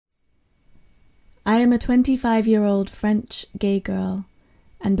am a 25-year-old French gay girl,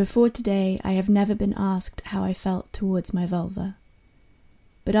 and before today I have never been asked how I felt towards my vulva.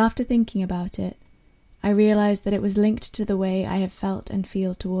 But after thinking about it, I realized that it was linked to the way I have felt and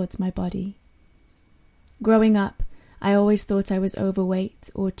feel towards my body. Growing up, I always thought I was overweight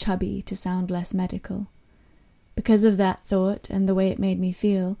or chubby to sound less medical. Because of that thought and the way it made me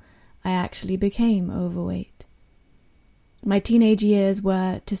feel, I actually became overweight. My teenage years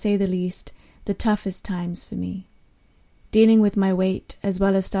were, to say the least, the toughest times for me, dealing with my weight as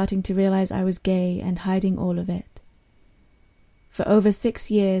well as starting to realize I was gay and hiding all of it. For over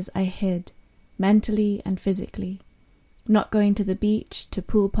 6 years I hid, mentally and physically, not going to the beach, to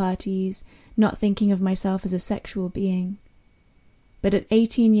pool parties, not thinking of myself as a sexual being. But at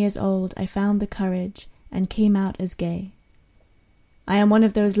 18 years old I found the courage and came out as gay. I am one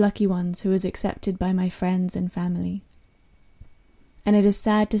of those lucky ones who is accepted by my friends and family. And it is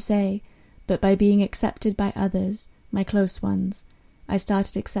sad to say, but by being accepted by others, my close ones, I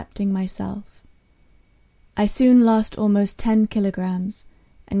started accepting myself. I soon lost almost 10 kilograms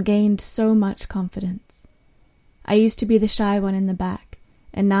and gained so much confidence. I used to be the shy one in the back,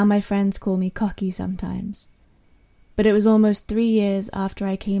 and now my friends call me cocky sometimes. But it was almost 3 years after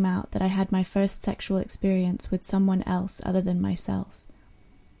I came out that I had my first sexual experience with someone else other than myself.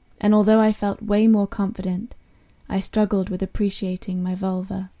 And although I felt way more confident, I struggled with appreciating my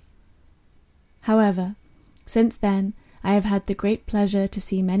vulva. However, since then, I have had the great pleasure to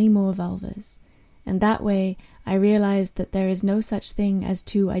see many more vulvas, and that way I realized that there is no such thing as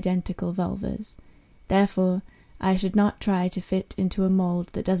two identical vulvas. Therefore, I should not try to fit into a mold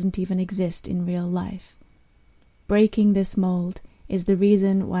that doesn't even exist in real life. Breaking this mold is the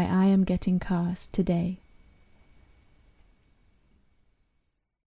reason why I am getting cast today.